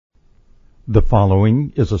The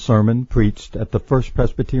following is a sermon preached at the First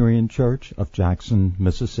Presbyterian Church of Jackson,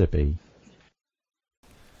 Mississippi.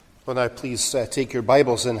 Well, now please take your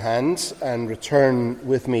Bibles in hand and return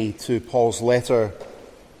with me to Paul's letter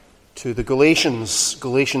to the Galatians.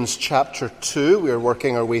 Galatians chapter 2. We are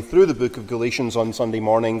working our way through the book of Galatians on Sunday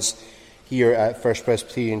mornings here at First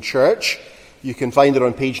Presbyterian Church. You can find it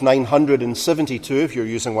on page 972 if you're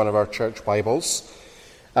using one of our church Bibles.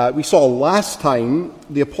 We saw last time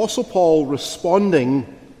the Apostle Paul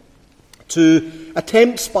responding to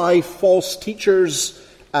attempts by false teachers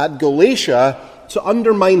at Galatia to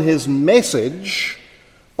undermine his message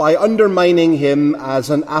by undermining him as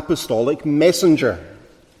an apostolic messenger.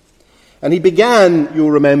 And he began,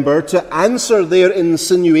 you'll remember, to answer their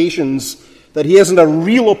insinuations that he isn't a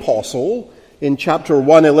real apostle in chapter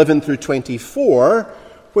 1, 11 through 24,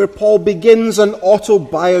 where Paul begins an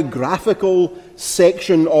autobiographical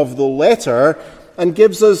section of the letter and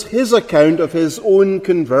gives us his account of his own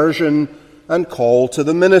conversion and call to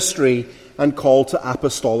the ministry and call to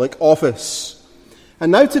apostolic office.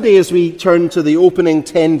 And now today, as we turn to the opening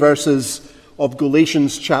 10 verses of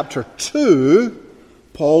Galatians chapter 2,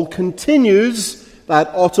 Paul continues that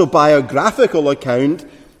autobiographical account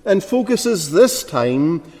and focuses this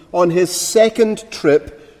time on his second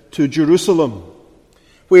trip to Jerusalem,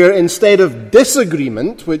 where instead of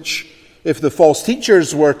disagreement, which if the false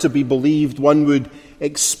teachers were to be believed, one would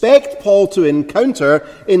expect Paul to encounter,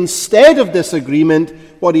 instead of disagreement,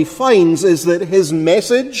 what he finds is that his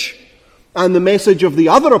message and the message of the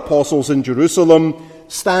other apostles in Jerusalem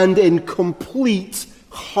stand in complete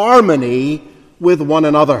harmony with one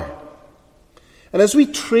another. And as we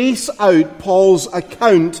trace out Paul's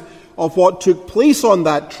account of what took place on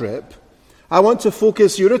that trip, I want to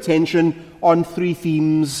focus your attention on three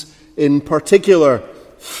themes in particular.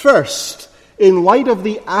 First, in light of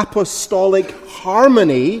the apostolic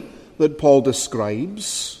harmony that Paul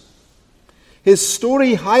describes, his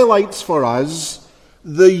story highlights for us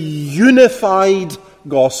the unified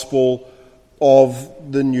gospel of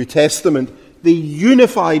the New Testament, the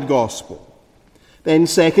unified gospel. Then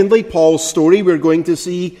secondly, Paul's story, we're going to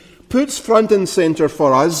see, puts front and center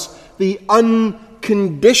for us the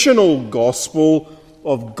unconditional gospel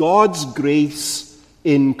of God's grace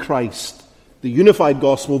in Christ. The unified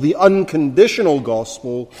gospel, the unconditional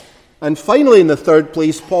gospel. And finally, in the third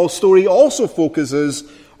place, Paul's story also focuses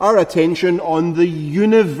our attention on the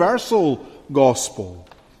universal gospel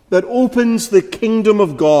that opens the kingdom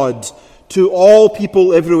of God to all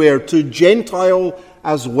people everywhere, to Gentile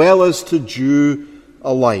as well as to Jew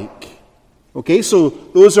alike. Okay, so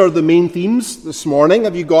those are the main themes this morning.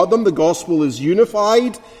 Have you got them? The gospel is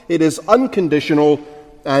unified, it is unconditional,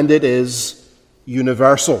 and it is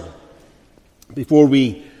universal. Before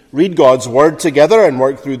we read God's word together and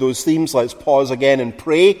work through those themes, let's pause again and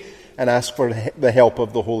pray and ask for the help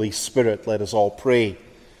of the Holy Spirit. Let us all pray.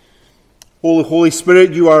 Holy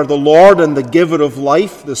Spirit, you are the Lord and the giver of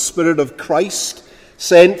life, the Spirit of Christ,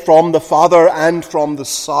 sent from the Father and from the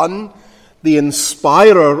Son, the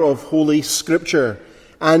inspirer of Holy Scripture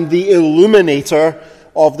and the illuminator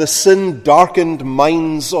of the sin-darkened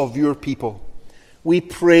minds of your people. We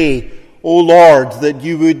pray, O Lord, that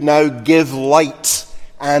you would now give light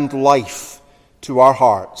and life to our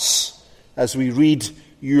hearts as we read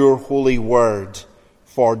your holy word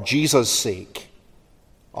for Jesus' sake.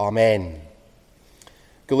 Amen.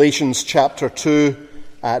 Galatians chapter 2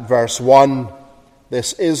 at verse 1.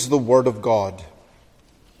 This is the word of God.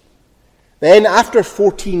 Then after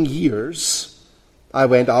 14 years, I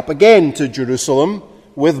went up again to Jerusalem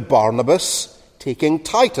with Barnabas, taking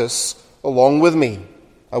Titus along with me.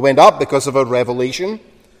 I went up because of a revelation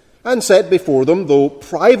and set before them, though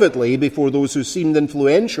privately before those who seemed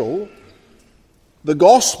influential, the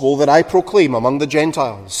gospel that I proclaim among the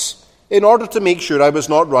Gentiles, in order to make sure I was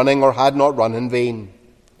not running or had not run in vain.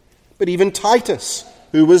 But even Titus,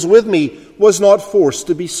 who was with me, was not forced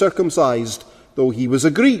to be circumcised, though he was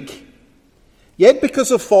a Greek. Yet because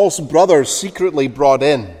of false brothers secretly brought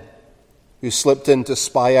in, who slipped in to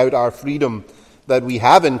spy out our freedom that we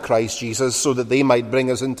have in Christ Jesus, so that they might bring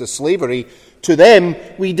us into slavery, to them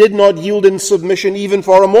we did not yield in submission even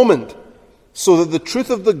for a moment, so that the truth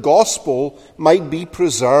of the gospel might be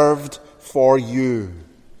preserved for you.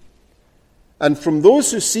 And from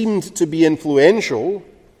those who seemed to be influential,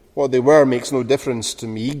 what they were makes no difference to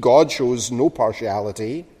me. God shows no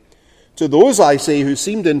partiality. To those I say who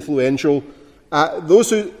seemed influential,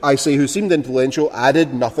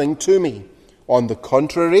 added nothing to me. On the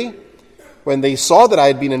contrary, when they saw that I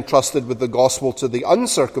had been entrusted with the gospel to the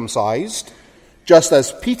uncircumcised, just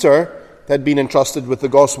as Peter had been entrusted with the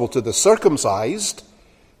gospel to the circumcised,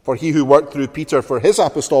 For he who worked through Peter for his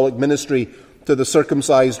apostolic ministry to the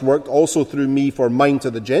circumcised worked also through me for mine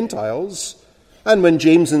to the Gentiles. And when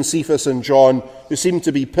James and Cephas and John, who seemed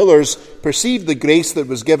to be pillars, perceived the grace that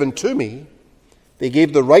was given to me, they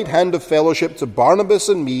gave the right hand of fellowship to Barnabas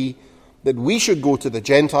and me, that we should go to the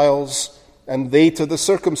Gentiles, and they to the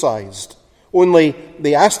circumcised. Only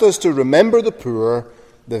they asked us to remember the poor,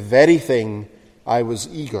 the very thing I was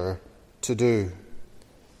eager to do.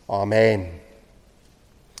 Amen.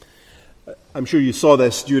 I'm sure you saw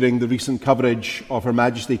this during the recent coverage of Her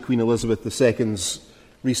Majesty Queen Elizabeth II's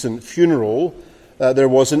recent funeral. There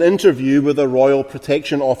was an interview with a Royal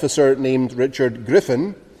Protection Officer named Richard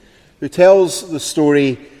Griffin, who tells the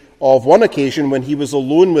story of one occasion when he was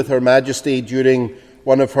alone with Her Majesty during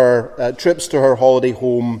one of her trips to her holiday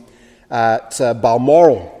home at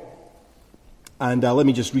Balmoral. And let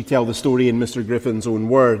me just retell the story in Mr. Griffin's own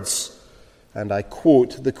words. And I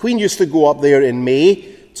quote, "The Queen used to go up there in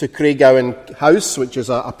May to Craiggowan House, which is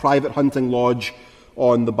a private hunting lodge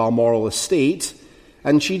on the Balmoral estate,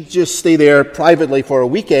 and she'd just stay there privately for a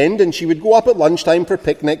weekend, and she would go up at lunchtime for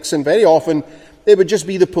picnics, and very often it would just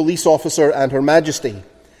be the police officer and Her Majesty.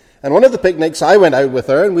 And one of the picnics, I went out with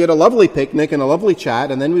her, and we had a lovely picnic and a lovely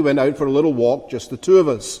chat, and then we went out for a little walk, just the two of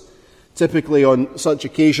us. Typically on such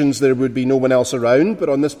occasions there would be no one else around, but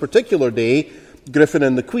on this particular day, Griffin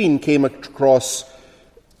and the Queen came across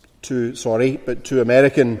two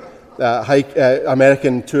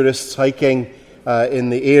American tourists hiking in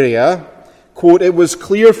the area. Quote, "It was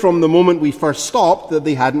clear from the moment we first stopped that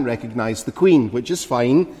they hadn't recognized the Queen," which is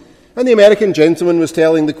fine. And the American gentleman was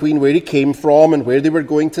telling the Queen where he came from and where they were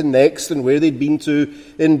going to next and where they'd been to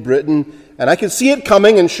in Britain. And I could see it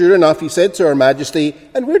coming, and sure enough, he said to Her Majesty,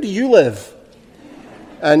 "And where do you live?"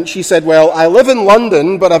 And she said, "Well, I live in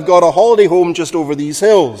London, but I've got a holiday home just over these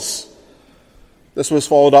hills." This was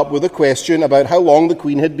followed up with a question about how long the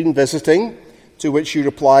Queen had been visiting, to which she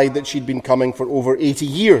replied that she'd been coming for over 80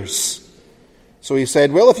 years. So he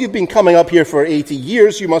said, "Well, if you've been coming up here for 80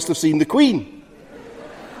 years, you must have seen the Queen."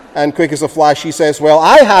 And quick as a flash, she says, "Well,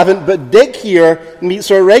 I haven't, but Dick here meets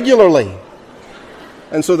her regularly."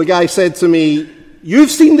 And so the guy said to me,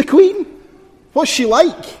 "You've seen the Queen? What's she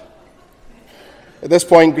like?" At this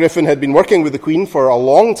point, Griffin had been working with the Queen for a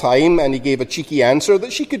long time, and he gave a cheeky answer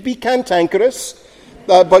that she could be cantankerous,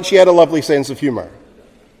 but she had a lovely sense of humour.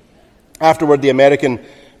 Afterward, the American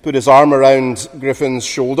put his arm around Griffin's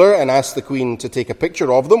shoulder and asked the Queen to take a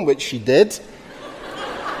picture of them, which she did.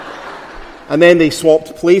 And then they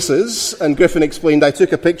swapped places, and Griffin explained, "I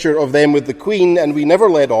took a picture of them with the Queen, and we never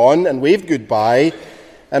led on and waved goodbye.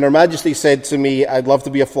 And Her Majesty said to me, I'd love to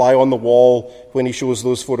be a fly on the wall when he shows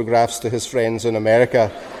those photographs to his friends in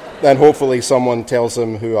America. Then hopefully someone tells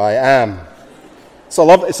him who I am." It's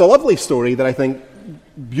a lovely story that I think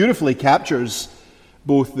beautifully captures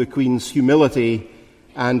both the Queen's humility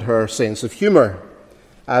and her sense of humour.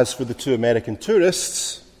 As for the two American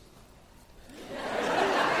tourists,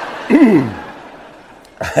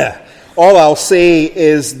 all I'll say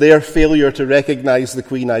is their failure to recognise the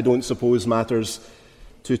Queen I don't suppose matters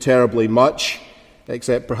too terribly much,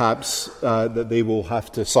 except perhaps that they will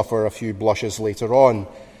have to suffer a few blushes later on.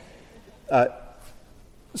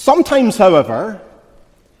 Sometimes, however,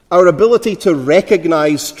 our ability to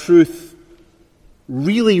recognise truth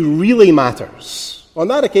really, really matters. On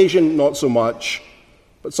that occasion, not so much,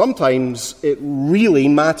 but sometimes it really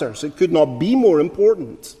matters. It could not be more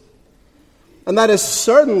important. And that is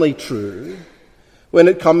certainly true when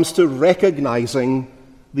it comes to recognizing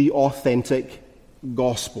the authentic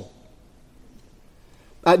gospel.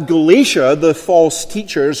 At Galatia, the false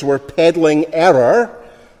teachers were peddling error,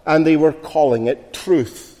 and they were calling it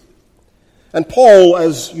truth. And Paul,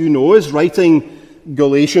 as you know, is writing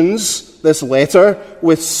Galatians, this letter,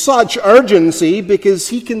 with such urgency because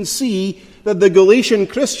he can see that the Galatian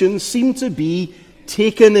Christians seem to be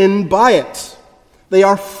taken in by it. They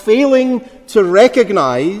are failing to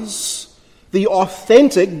recognize the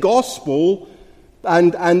authentic gospel,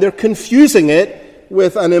 and they're confusing it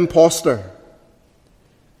with an impostor.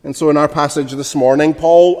 And so in our passage this morning,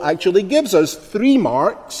 Paul actually gives us three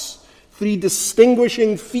marks, three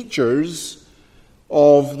distinguishing features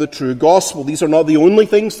of the true gospel. These are not the only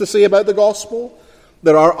things to say about the gospel.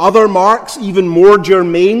 There are other marks even more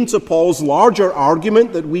germane to Paul's larger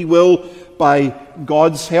argument that we will, by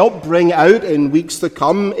God's help, bring out in weeks to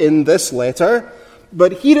come in this letter.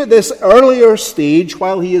 But here at this earlier stage,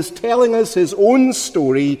 while he is telling us his own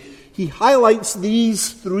story, he highlights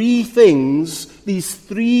these three things, these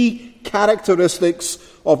three characteristics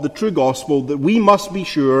of the true gospel that we must be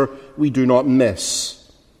sure we do not miss.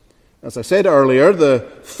 As I said earlier, the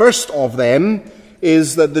first of them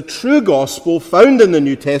is that the true gospel found in the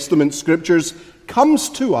New Testament scriptures comes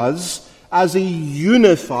to us as a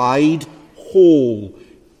unified whole,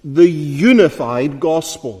 the unified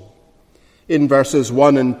gospel. In verses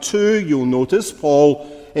 1 and 2, you'll notice Paul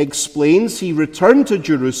explains he returned to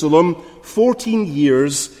Jerusalem 14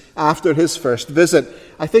 years after his first visit.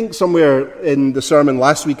 I think somewhere in the sermon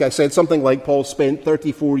last week I said something like Paul spent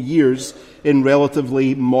 34 years in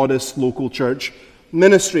relatively modest local church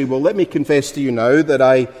ministry. Well, let me confess to you now that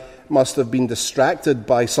I must have been distracted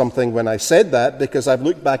by something when I said that, because I've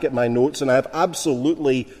looked back at my notes and I have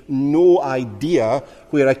absolutely no idea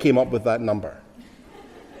where I came up with that number.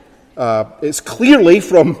 It's clearly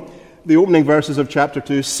from the opening verses of chapter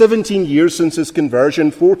 2, 17 years since his conversion,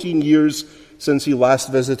 14 years since he last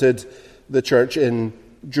visited the church in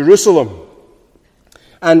Jerusalem.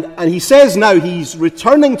 And he says now he's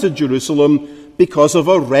returning to Jerusalem because of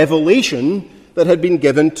a revelation that had been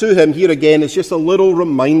given to him. Here again is just a little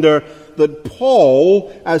reminder that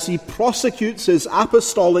Paul, as he prosecutes his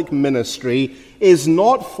apostolic ministry, is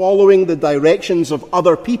not following the directions of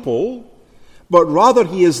other people, but rather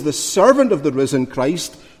he is the servant of the risen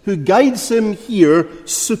Christ who guides him here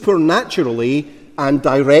supernaturally and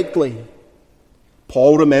directly.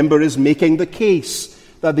 Paul, remember, is making the case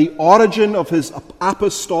that the origin of his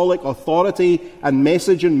apostolic authority and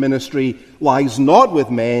message and ministry lies not with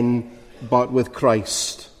men, but with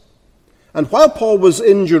Christ. And while Paul was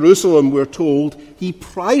in Jerusalem, we're told, he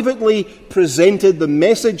privately presented the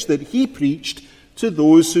message that he preached to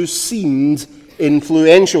those who seemed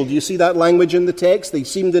influential. Do you see that language in the text? They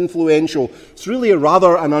seemed influential. It's really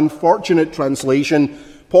an unfortunate translation.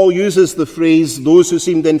 Paul uses the phrase, those who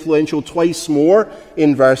seemed influential, twice more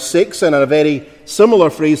in verse 6, and a very similar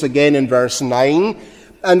phrase again in verse 9.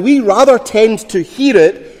 And we rather tend to hear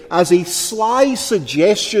it as a sly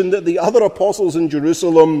suggestion that the other apostles in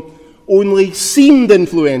Jerusalem only seemed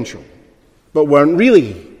influential, but weren't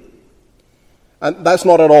really. And that's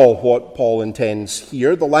not at all what Paul intends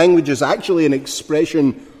here. The language is actually an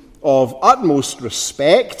expression of utmost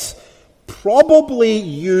respect, probably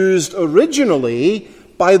used originally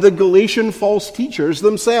by the Galatian false teachers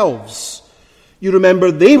themselves. You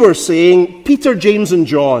remember they were saying Peter, James, and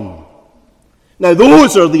John. Now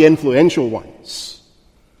those are the influential ones.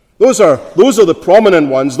 Those are the prominent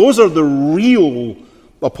ones. Those are the real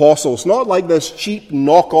apostles, not like this cheap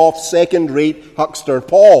knockoff second-rate huckster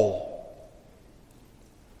Paul.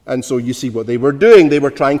 And so you see what they were doing. They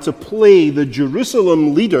were trying to play the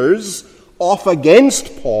Jerusalem leaders off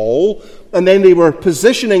against Paul, and then they were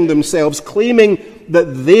positioning themselves, claiming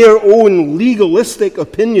that their own legalistic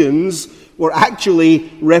opinions were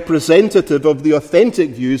actually representative of the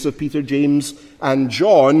authentic views of Peter, James, and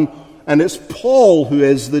John. And it's Paul who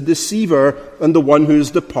is the deceiver and the one who is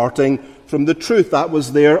departing from the truth. That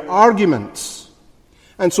was their argument.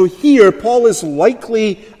 And so here, Paul is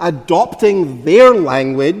likely adopting their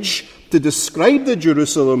language to describe the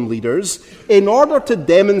Jerusalem leaders in order to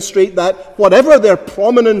demonstrate that whatever their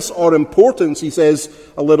prominence or importance, he says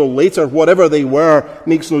a little later, whatever they were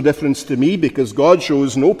makes no difference to me because God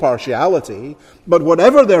shows no partiality. But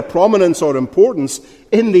whatever their prominence or importance,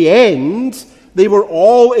 in the end, they were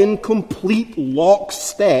all in complete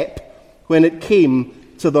lockstep when it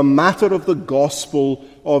came to the matter of the gospel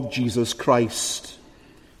of Jesus Christ.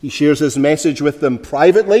 He shares his message with them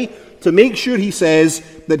privately to make sure, he says,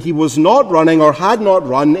 that he was not running or had not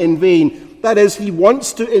run in vain. That is, he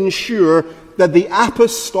wants to ensure that the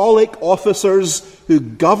apostolic officers who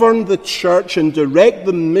govern the church and direct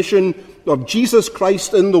the mission of Jesus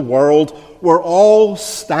Christ in the world were all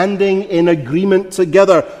standing in agreement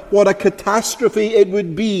together. What a catastrophe it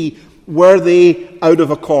would be were they out of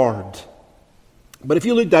accord. But if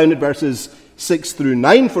you look down at verses 6 through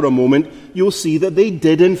 9 for a moment, you'll see that they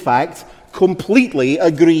did in fact completely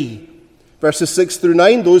agree. Verses 6 through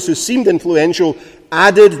 9, those who seemed influential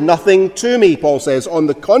added nothing to me, Paul says. On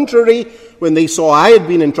the contrary, when they saw I had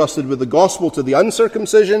been entrusted with the gospel to the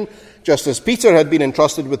uncircumcision, just as Peter had been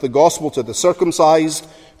entrusted with the gospel to the circumcised,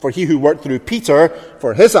 for he who worked through Peter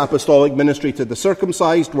for his apostolic ministry to the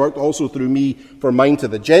circumcised worked also through me for mine to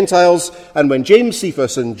the Gentiles. And when James,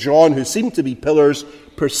 Cephas, and John, who seemed to be pillars,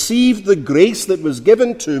 perceived the grace that was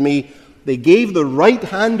given to me, they gave the right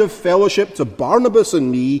hand of fellowship to Barnabas and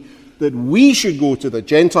me, that we should go to the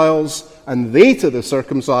Gentiles and they to the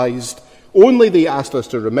circumcised. Only they asked us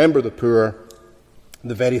to remember the poor,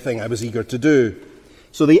 the very thing I was eager to do.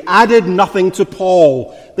 So they added nothing to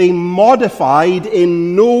Paul. They modified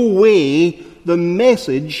in no way the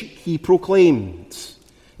message he proclaimed.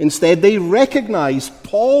 Instead, they recognized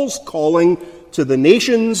Paul's calling to the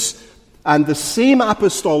nations and the same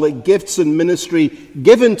apostolic gifts and ministry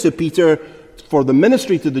given to Peter for the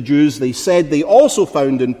ministry to the Jews, they said they also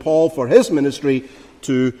found in Paul for his ministry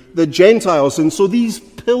to the Gentiles. And so these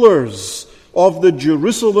pillars of the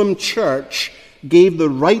Jerusalem church gave the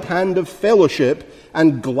right hand of fellowship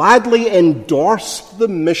and gladly endorsed the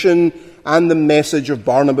mission and the message of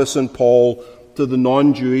Barnabas and Paul to the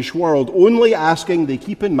non-Jewish world, only asking they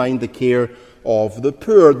keep in mind the care of the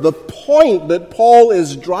poor. The point that Paul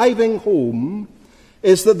is driving home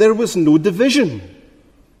is that there was no division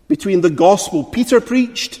between the gospel Peter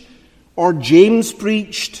preached, or James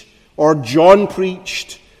preached, or John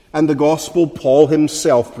preached, and the gospel Paul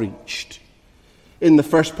himself preached. In the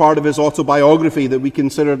first part of his autobiography that we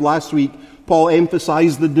considered last week, Paul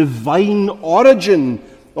emphasized the divine origin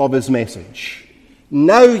of his message.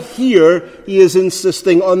 Now here he is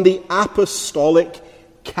insisting on the apostolic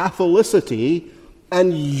Catholicity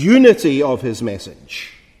and unity of his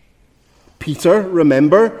message. Peter,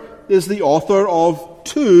 remember, is the author of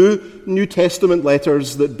 2 New Testament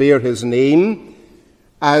letters that bear his name,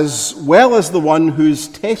 as well as the one whose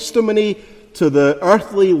testimony to the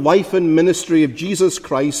earthly life and ministry of Jesus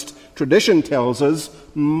Christ, tradition tells us,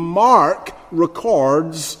 Mark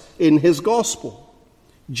records in his gospel.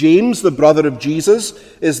 James, the brother of Jesus,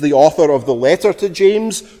 is the author of the letter to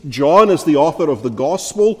James. John is the author of the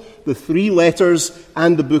Gospel, the 3 letters,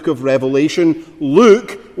 and the book of Revelation.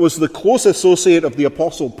 Luke was the close associate of the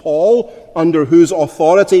Apostle Paul, under whose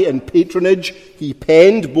authority and patronage he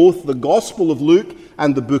penned both the Gospel of Luke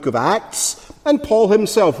and the book of Acts. And Paul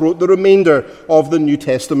himself wrote the remainder of the New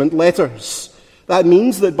Testament letters. That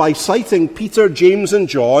means that by citing Peter, James, and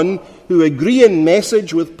John, who agree in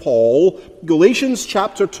message with Paul, Galatians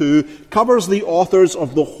chapter 2 covers the authors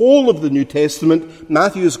of the whole of the New Testament,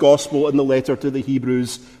 Matthew's Gospel, and the letter to the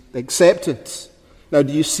Hebrews excepted. Now,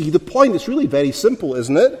 do you see the point? It's really very simple,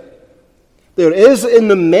 isn't it? There is in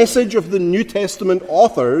the message of the New Testament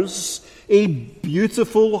authors a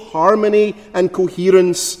beautiful harmony and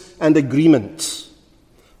coherence and agreement.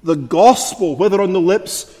 The gospel, whether on the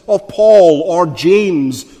lips of Paul or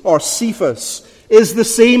James or Cephas, is the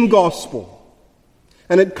same gospel.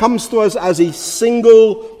 And it comes to us as a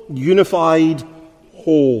single, unified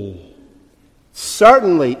whole.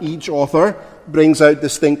 Certainly, each author brings out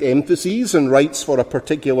distinct emphases and writes for a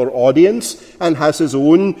particular audience and has his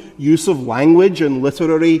own use of language and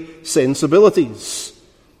literary sensibilities.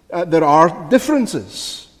 There are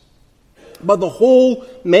differences. But the whole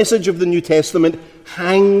message of the New Testament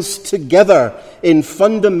hangs together in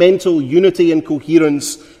fundamental unity and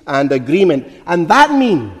coherence and agreement. And that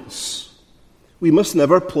means we must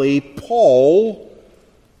never play Paul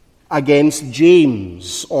against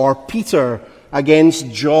James or Peter against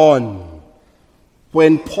John.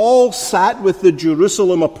 When Paul sat with the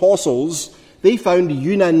Jerusalem apostles, they found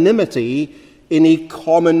unanimity in a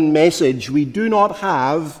common message. We do not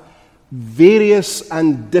have various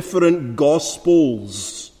and different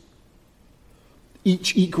gospels,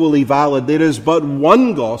 each equally valid. There is but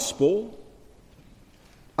one gospel,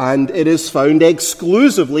 and it is found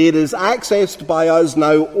exclusively, it is accessed by us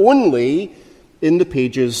now only in the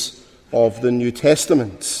pages of the New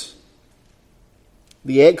Testament.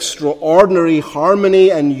 The extraordinary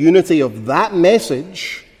harmony and unity of that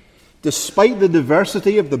message, despite the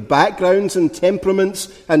diversity of the backgrounds and temperaments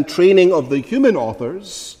and training of the human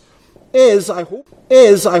authors, is, I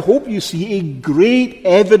hope you see, a great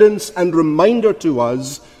evidence and reminder to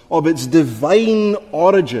us of its divine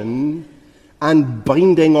origin and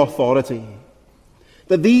binding authority.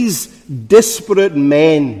 That these disparate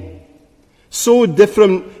men, so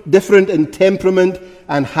different in temperament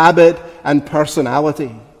and habit and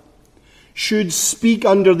personality, should speak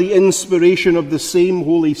under the inspiration of the same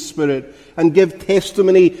Holy Spirit and give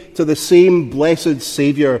testimony to the same blessed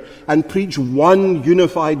Savior and preach one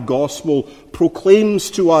unified gospel, proclaims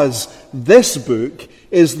to us this book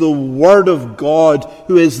is the Word of God,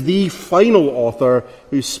 who is the final author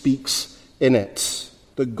who speaks in it.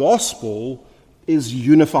 The gospel is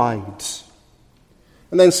unified.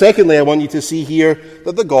 And then secondly, I want you to see here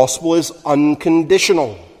that the gospel is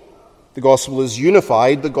unconditional. The gospel is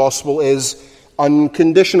unified. The gospel is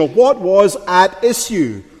unconditional. What was at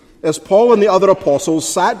issue as Paul and the other apostles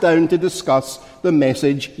sat down to discuss the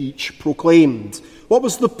message each proclaimed? What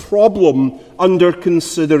was the problem under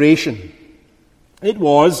consideration? It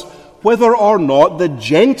was whether or not the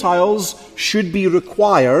Gentiles should be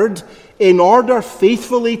required, in order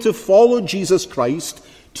faithfully to follow Jesus Christ,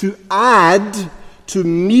 to add to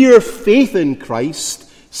mere faith in Christ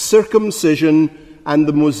circumcision and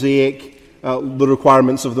the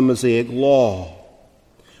requirements of the Mosaic law.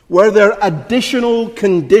 Were there additional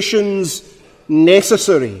conditions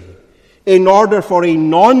necessary in order for a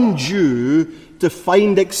non-Jew to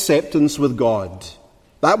find acceptance with God?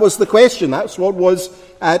 That was the question. That's what was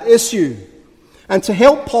at issue. And to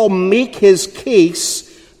help Paul make his case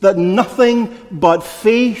that nothing but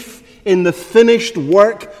faith in the finished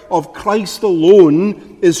work of Christ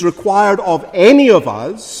alone is required of any of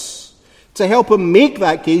us, to help him make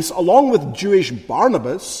that case, along with Jewish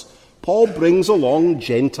Barnabas, Paul brings along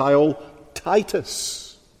Gentile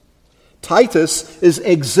Titus. Titus is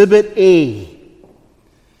Exhibit A.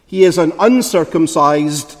 He is an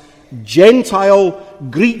uncircumcised, Gentile,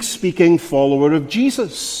 Greek-speaking follower of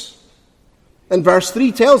Jesus. And verse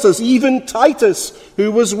 3 tells us, even Titus, who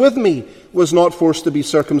was with me, was not forced to be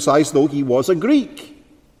circumcised, though he was a Greek.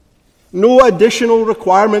 No additional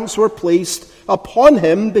requirements were placed upon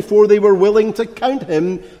him before they were willing to count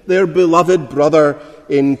him their beloved brother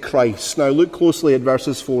in Christ. Now look closely at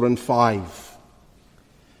verses 4 and 5.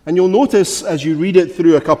 And you'll notice as you read it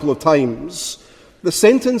through a couple of times, the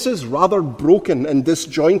sentence is rather broken and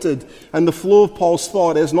disjointed, and the flow of Paul's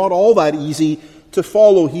thought is not all that easy to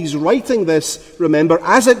follow. He's writing this, remember,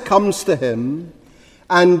 as it comes to him,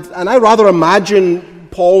 and I rather imagine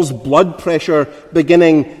Paul's blood pressure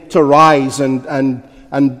beginning to rise and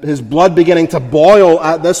his blood beginning to boil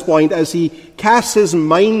at this point as he casts his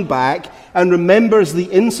mind back and remembers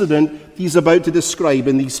the incident he's about to describe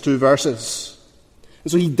in these two verses.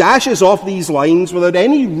 And so he dashes off these lines without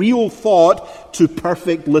any real thought to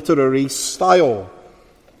perfect literary style.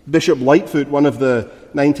 Bishop Lightfoot, one of the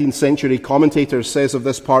 19th century commentators, says of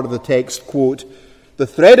this part of the text, quote, "The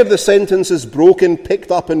thread of the sentence is broken,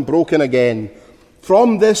 picked up, and broken again.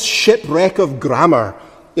 From this shipwreck of grammar,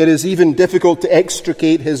 it is even difficult to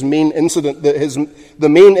extricate his main incident, the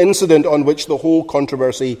main incident on which the whole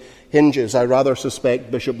controversy hinges." I rather suspect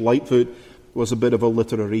Bishop Lightfoot was a bit of a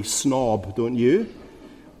literary snob, don't you?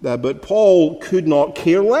 But Paul could not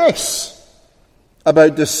care less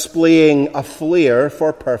about displaying a flair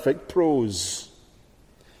for perfect prose.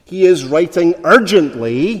 He is writing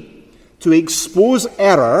urgently to expose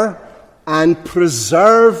error and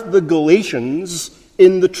preserve the Galatians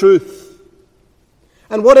in the truth.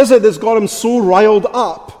 And what is it that's got him so riled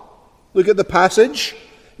up? Look at the passage.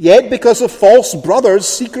 "Yet because of false brothers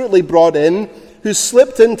secretly brought in, who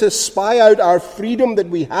slipped in to spy out our freedom that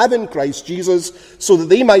we have in Christ Jesus, so that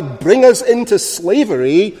they might bring us into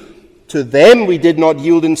slavery, to them we did not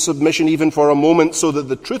yield in submission even for a moment, so that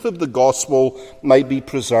the truth of the gospel might be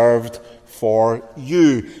preserved for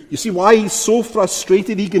you." You see why he's so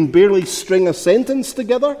frustrated he can barely string a sentence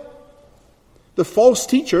together? The false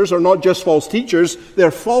teachers are not just false teachers, they're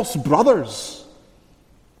false brothers.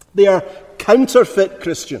 They are counterfeit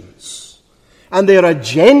Christians. And their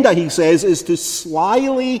agenda, he says, is to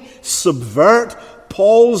slyly subvert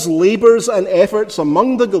Paul's labors and efforts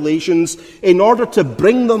among the Galatians in order to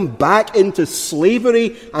bring them back into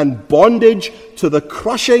slavery and bondage to the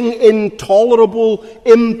crushing, intolerable,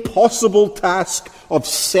 impossible task of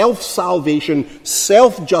self-salvation,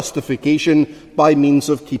 self-justification by means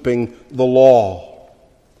of keeping the law.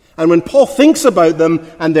 And when Paul thinks about them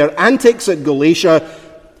and their antics at Galatia,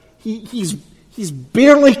 he's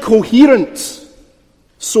barely coherent.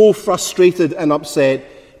 So frustrated and upset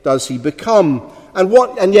does he become.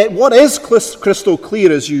 And yet what is crystal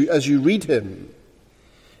clear as you read him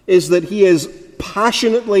is that he is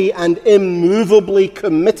passionately and immovably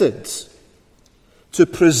committed to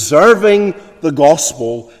preserving the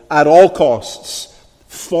gospel at all costs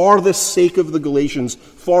for the sake of the Galatians,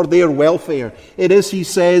 for their welfare. It is, he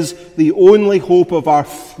says, the only hope of our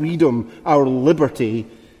freedom, our liberty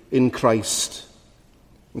in Christ.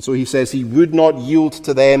 And so he says he would not yield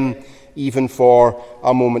to them even for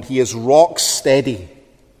a moment. He is rock steady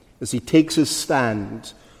as he takes his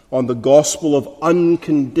stand on the gospel of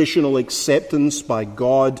unconditional acceptance by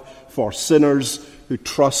God for sinners who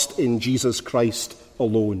trust in Jesus Christ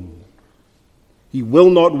alone. He will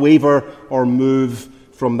not waver or move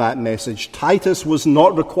from that message. Titus was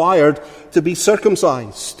not required to be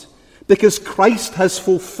circumcised because Christ has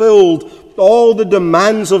fulfilled all the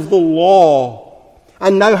demands of the law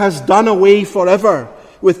and now has done away forever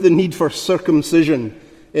with the need for circumcision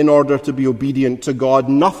in order to be obedient to God.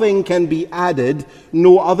 Nothing can be added.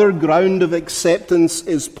 No other ground of acceptance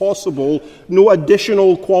is possible. No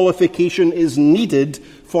additional qualification is needed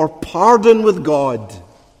for pardon with God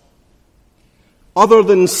other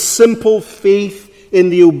than simple faith in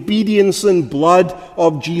the obedience and blood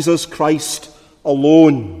of Jesus Christ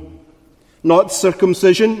alone. Not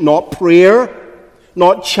circumcision, not prayer,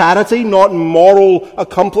 not charity, not moral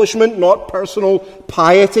accomplishment, not personal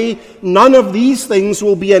piety. None of these things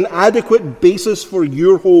will be an adequate basis for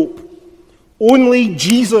your hope. Only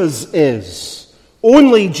Jesus is.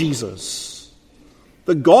 Only Jesus.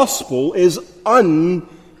 The gospel is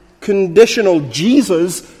unconditional.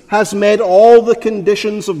 Jesus has met all the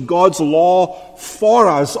conditions of God's law for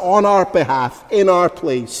us on our behalf, in our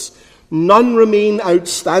place. None remain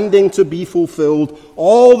outstanding to be fulfilled.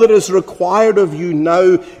 All that is required of you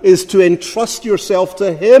now is to entrust yourself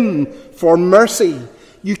to Him for mercy.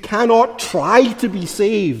 You cannot try to be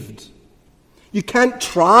saved. You can't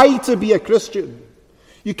try to be a Christian.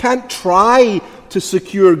 You can't try to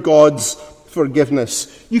secure God's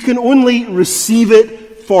forgiveness. You can only receive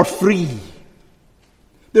it for free.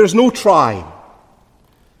 There's no try.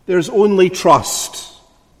 There's only trust.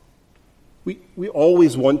 We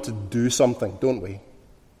always want to do something, don't we?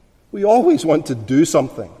 We always want to do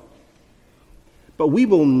something. But we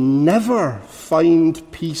will never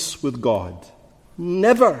find peace with God.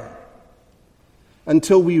 Never.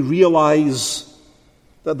 Until we realize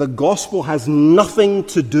that the gospel has nothing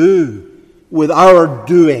to do with our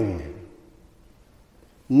doing.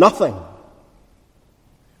 Nothing.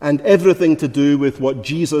 And everything to do with what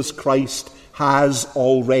Jesus Christ has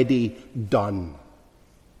already done.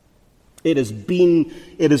 It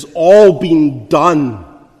has all been done.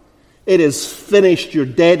 It is finished. Your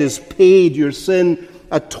debt is paid. Your sin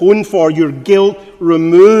atoned for. Your guilt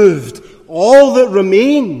removed. All that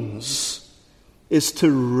remains is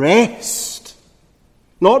to rest.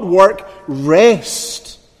 Not work,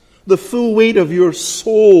 rest. The full weight of your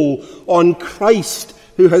soul on Christ,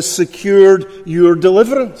 who has secured your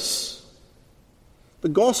deliverance. The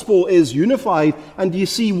gospel is unified, and you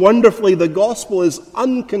see wonderfully the gospel is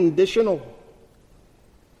unconditional.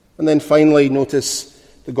 And then finally, notice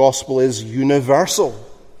the gospel is universal.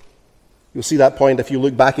 You'll see that point if you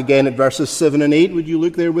look back again at verses 7 and 8. Would you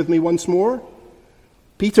look there with me once more?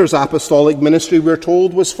 Peter's apostolic ministry, we're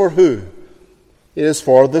told, was for who? It is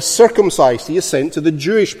for the circumcised. He is sent to the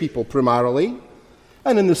Jewish people primarily.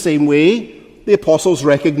 And in the same way, the apostles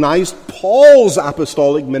recognized Paul's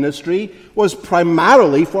apostolic ministry was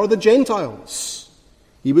primarily for the Gentiles.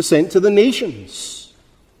 He was sent to the nations.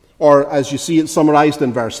 Or, as you see it summarized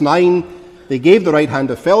in verse 9, they gave the right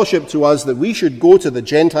hand of fellowship to us that we should go to the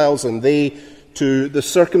Gentiles and they to the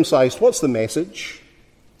circumcised. What's the message?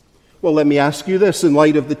 Well, let me ask you this in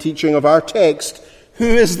light of the teaching of our text. Who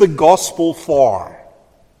is the gospel for?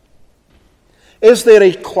 Is there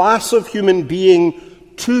a class of human being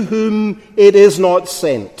to whom it is not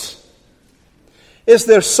sent? Is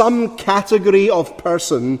there some category of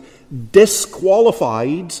person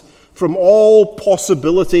disqualified from all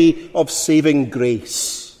possibility of saving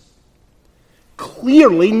grace?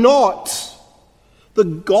 Clearly not. The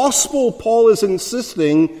gospel, Paul is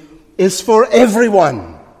insisting, is for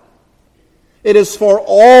everyone. It is for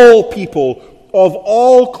all people of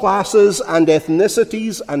all classes and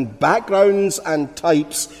ethnicities and backgrounds and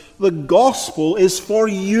types. The gospel is for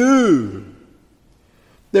you.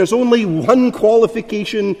 There's only one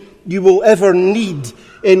qualification you will ever need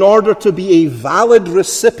in order to be a valid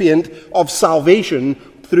recipient of salvation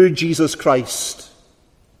through Jesus Christ.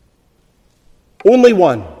 Only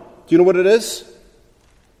one. Do you know what it is?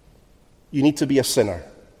 You need to be a sinner.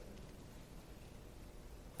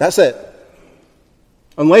 That's it.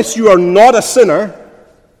 Unless you are not a sinner,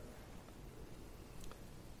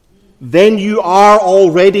 then you are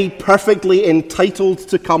already perfectly entitled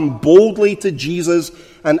to come boldly to Jesus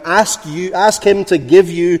and ask Him to give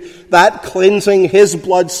you that cleansing His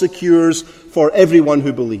blood secures for everyone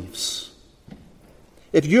who believes.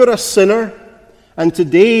 If you're a sinner and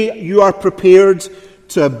today you are prepared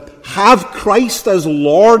to have Christ as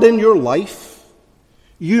Lord in your life,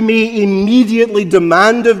 you may immediately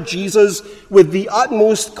demand of Jesus with the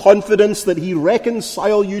utmost confidence that He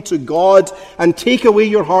reconcile you to God and take away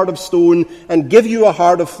your heart of stone and give you a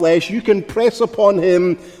heart of flesh. You can press upon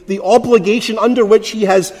Him the obligation under which He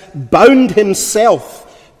has bound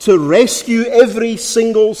Himself to rescue every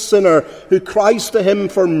single sinner who cries to Him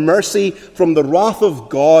for mercy from the wrath of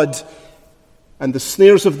God and the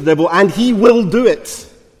snares of the devil, and He will do it.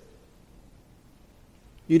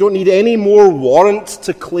 You don't need any more warrant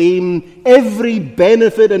to claim every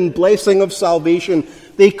benefit and blessing of salvation.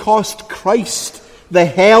 They cost Christ the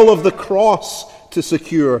hell of the cross to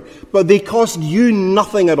secure, but they cost you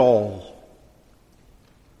nothing at all.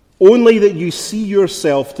 Only that you see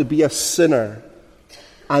yourself to be a sinner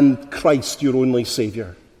and Christ your only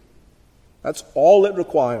Savior. That's all it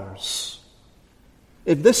requires.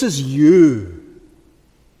 If this is you,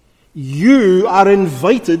 you are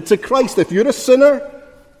invited to Christ. If you're a sinner,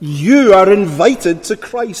 you are invited to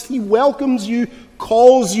Christ. He welcomes you,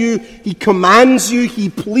 calls you, He commands you, He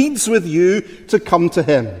pleads with you to come to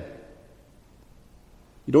Him.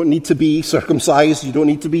 You don't need to be circumcised. You don't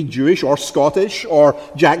need to be Jewish or Scottish or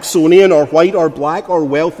Jacksonian or white or black or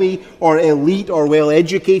wealthy or elite or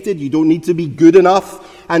well-educated. You don't need to be good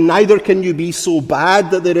enough. And neither can you be so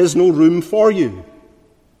bad that there is no room for you.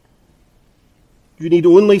 You need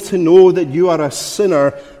only to know that you are a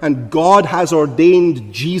sinner and God has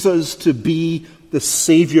ordained Jesus to be the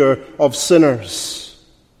Savior of sinners.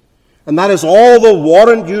 And that is all the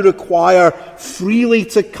warrant you require freely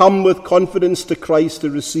to come with confidence to Christ to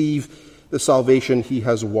receive the salvation he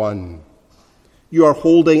has won. You are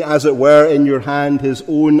holding, as it were, in your hand his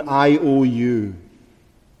own IOU,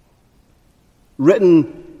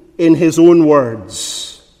 written in his own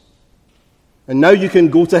words. And now you can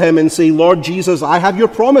go to him and say, Lord Jesus, I have your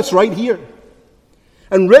promise right here.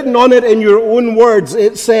 And written on it in your own words,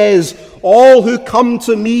 it says, all who come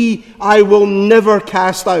to me, I will never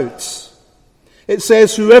cast out. It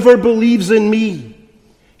says, whoever believes in me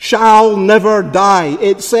shall never die.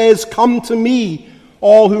 It says, come to me,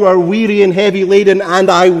 all who are weary and heavy laden, and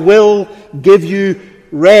I will give you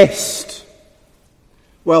rest.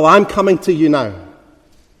 Well, I'm coming to you now.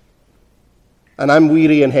 And I'm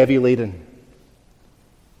weary and heavy laden.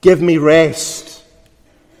 Give me rest.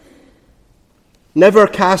 Never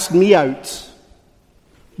cast me out,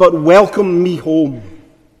 but welcome me home.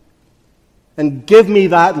 And give me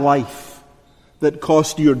that life that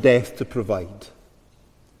cost your death to provide.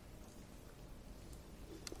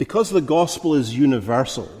 Because the gospel is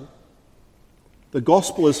universal, the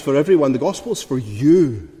gospel is for everyone, the gospel is for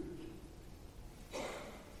you.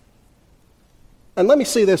 And let me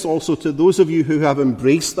say this also to those of you who have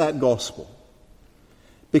embraced that gospel.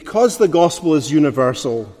 Because the gospel is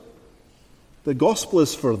universal, the gospel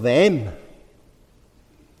is for them.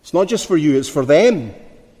 It's not just for you, it's for them.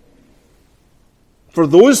 For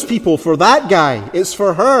those people, for that guy, it's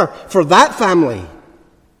for her, for that family.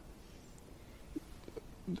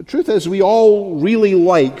 The truth is, we all really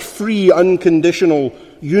like free, unconditional,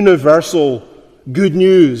 universal good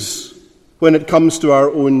news when it comes to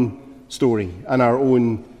our own story and our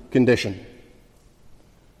own condition.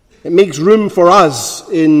 It makes room for us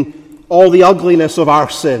in all the ugliness of our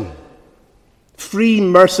sin. Free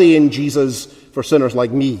mercy in Jesus for sinners like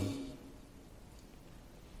me.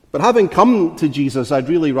 But having come to Jesus, I'd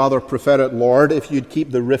really rather prefer it, Lord, if you'd keep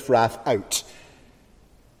the riffraff out.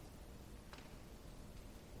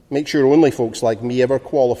 Make sure only folks like me ever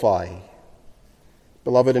qualify.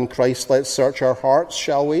 Beloved in Christ, let's search our hearts,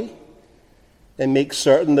 shall we? And make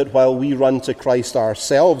certain that while we run to Christ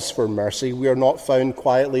ourselves for mercy, we are not found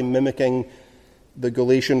quietly mimicking the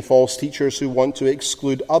Galatian false teachers who want to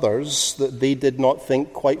exclude others that they did not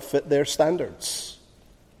think quite fit their standards.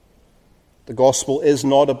 The gospel is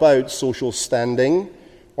not about social standing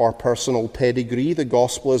or personal pedigree. The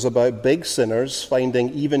gospel is about big sinners finding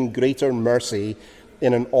even greater mercy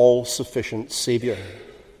in an all-sufficient Savior.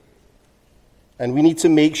 And we need to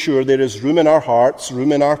make sure there is room in our hearts,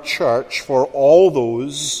 room in our church for all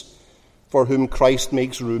those for whom Christ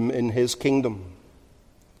makes room in his kingdom.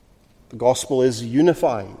 The gospel is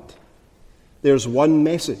unified. There's one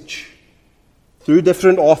message through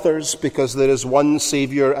different authors because there is one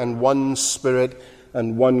Savior and one Spirit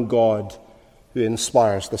and one God who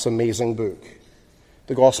inspires this amazing book.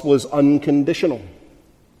 The gospel is unconditional.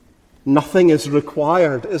 Nothing is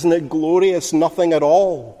required. Isn't it glorious? Nothing at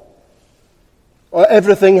all.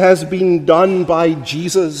 Everything has been done by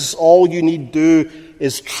Jesus. All you need to do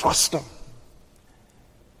is trust him.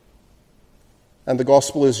 And the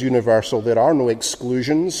gospel is universal. There are no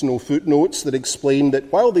exclusions, no footnotes that explain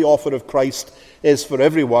that while the offer of Christ is for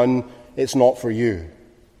everyone, it's not for you.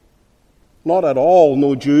 Not at all.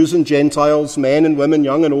 No Jews and Gentiles, men and women,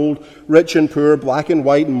 young and old, rich and poor, black and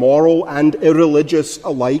white, moral and irreligious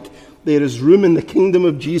alike. There is room in the kingdom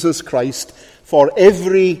of Jesus Christ for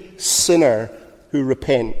every sinner who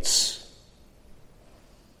repents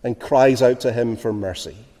and cries out to him for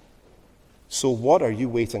mercy. So what are you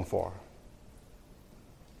waiting for?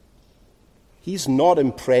 He's not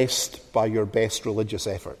impressed by your best religious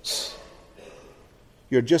efforts.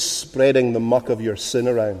 You're just spreading the muck of your sin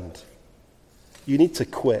around. You need to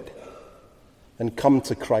quit and come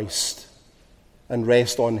to Christ and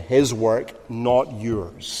rest on his work, not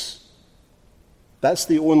yours. That's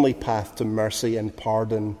the only path to mercy and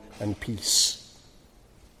pardon and peace.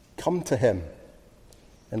 Come to him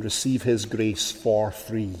and receive his grace for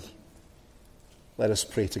free. Let us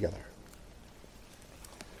pray together.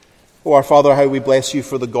 Oh, our Father, how we bless you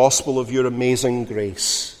for the gospel of your amazing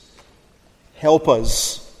grace. Help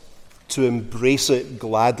us to embrace it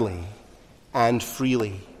gladly and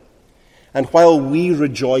freely. And while we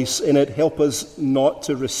rejoice in it, help us not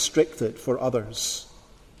to restrict it for others,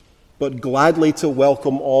 but gladly to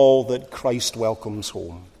welcome all that Christ welcomes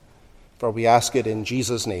home. For we ask it in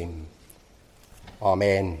Jesus' name.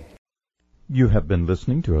 Amen. You have been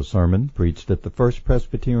listening to a sermon preached at the First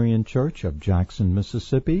Presbyterian Church of Jackson,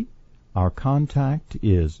 Mississippi. Our contact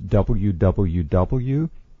is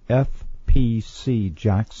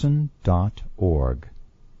www.fpcjackson.org.